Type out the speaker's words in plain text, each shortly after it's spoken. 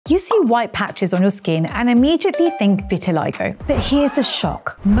You see white patches on your skin and immediately think vitiligo. But here's the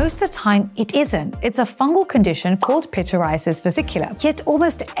shock. Most of the time, it isn't. It's a fungal condition called Pityriasis Versicolor. Yet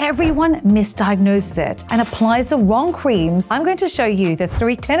almost everyone misdiagnoses it and applies the wrong creams. I'm going to show you the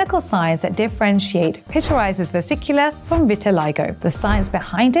 3 clinical signs that differentiate Pityriasis Versicolor from vitiligo, the science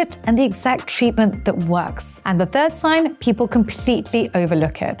behind it, and the exact treatment that works. And the 3rd sign, people completely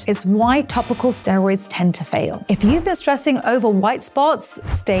overlook it. It's why topical steroids tend to fail. If you've been stressing over white spots,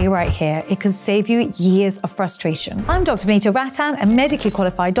 stay right here. It can save you years of frustration. I'm Dr. Vanita Rattan, a medically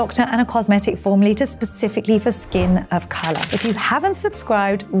qualified doctor and a cosmetic formulator specifically for skin of color. If you haven't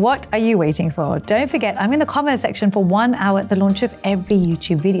subscribed, what are you waiting for? Don't forget, I'm in the comment section for 1 hour at the launch of every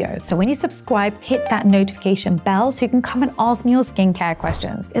YouTube video. So when you subscribe, hit that notification bell so you can come and ask me your skincare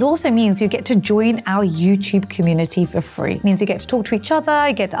questions. It also means you get to join our YouTube community for free. It means you get to talk to each other,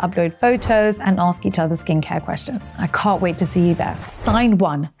 you get to upload photos and ask each other skincare questions. I can't wait to see you there. Sign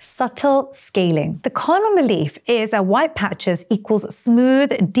 1, subtle scaling. The common belief is that white patches equals smooth,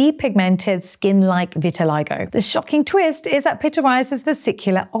 depigmented skin like vitiligo. The shocking twist is that Pityriasis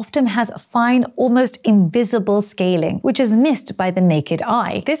Versicolor often has fine, almost invisible scaling, which is missed by the naked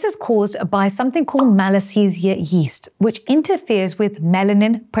eye. This is caused by something called Malassezia yeast, which interferes with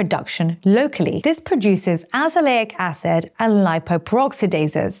melanin production locally. This produces azelaic acid and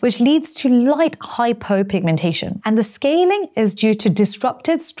lipoperoxidases, which leads to light hyperpigmentation. And the scaling is due to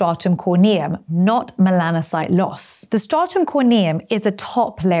disrupted stratum corneum, not melanocyte loss. The stratum corneum is a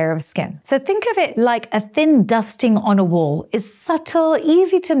top layer of skin. So think of it like a thin dusting on a wall. It's subtle,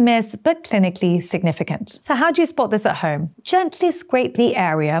 easy to miss, but clinically significant. So how do you spot this at home? Gently scrape the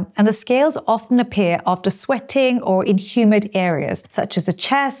area, and the scales often appear after sweating or in humid areas, such as the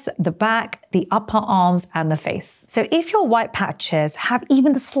chest, the back, the upper arms, and the face. So if your white patches have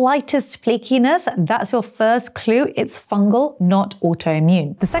even the slightest flakiness, that's your first clue. It's fungal, not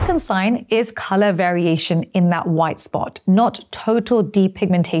autoimmune. The second sign is color variation in that white spot, not total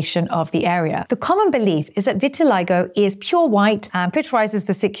depigmentation of the area. The common belief is that vitiligo is pure white and Pityriasis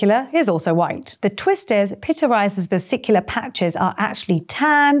Versicolor is also white. The twist is Pityriasis Versicolor patches are actually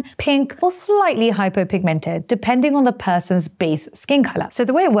tan, pink, or slightly hypopigmented, depending on the person's base skin color. So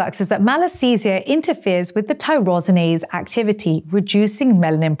the way it works is that Malassezia interferes with the tyrosinase activity, reducing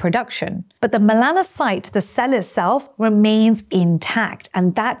melanin production. But the melanocyte, the cell itself, remains intact,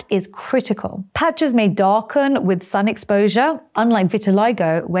 and that is critical. Patches may darken with sun exposure, unlike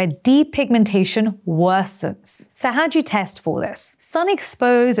vitiligo, where depigmentation worsens. So how do you test for this? Sun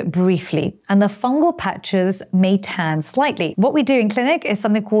expose briefly, and the fungal patches may tan slightly. What we do in clinic is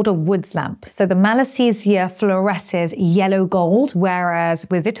something called a Woods lamp. So the Malassezia fluoresces yellow gold, whereas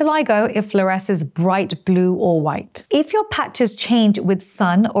with vitiligo, it fluoresces bright blue or white. If your patches change with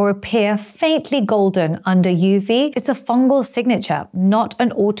sun or appear faintly golden under UV, it's a fungal signature, not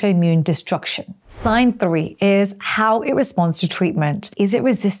an autoimmune destruction. Sign 3 is how it responds to treatment. Is it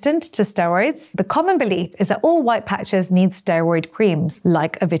resistant to steroids? The common belief is that all white patches need steroid creams,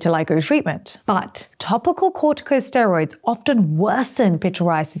 like a vitiligo treatment. But topical corticosteroids often worsen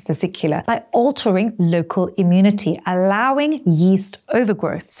Pityriasis Versicolor by altering local immunity, allowing yeast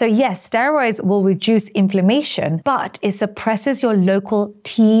overgrowth. So yes, steroids will reduce inflammation, but it suppresses your local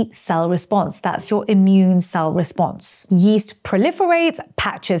T cell response. That's your immune cell response. Yeast proliferates,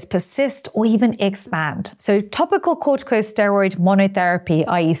 patches persist, or even expand. So topical corticosteroid monotherapy,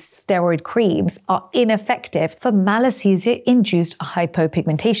 i.e. steroid creams, are ineffective for Malassezia-induced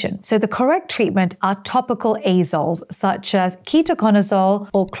hypopigmentation. So the correct treatment are topical azoles, such as ketoconazole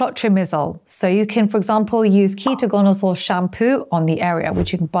or clotrimazole. So you can, for example, use ketoconazole shampoo on the area,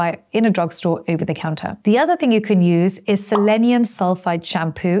 which you can buy in a drugstore over the counter. The other thing you can use is selenium sulfide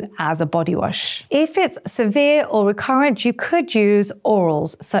shampoo as a body wash. If it's severe or recurrent, you could use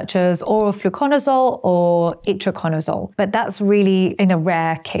orals, such as oral fluconazole or itraconazole, but that's really in a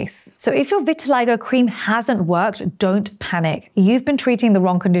rare case. So if your vitiligo cream hasn't worked, don't panic. You've been treating the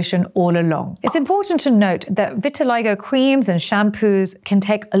wrong condition all along. It's important to note that vitiligo creams and shampoos can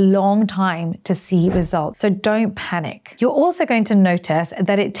take a long time to see results, so don't panic. You're also going to notice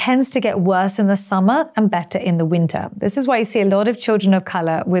that it tends to get worse in the summer and better in the winter. This is why you see a lot of children of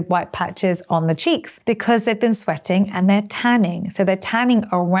color with white patches on the cheeks, because they've been sweating and they're tanning. So they're tanning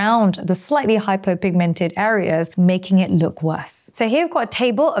around the slightly hypopigmented areas, making it look worse. So here we've got a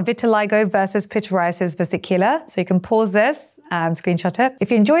table of vitiligo versus Pityriasis Versicolor. So you can pause this and screenshot it.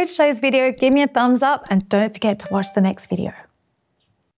 If you enjoyed today's video, give me a thumbs up and don't forget to watch the next video.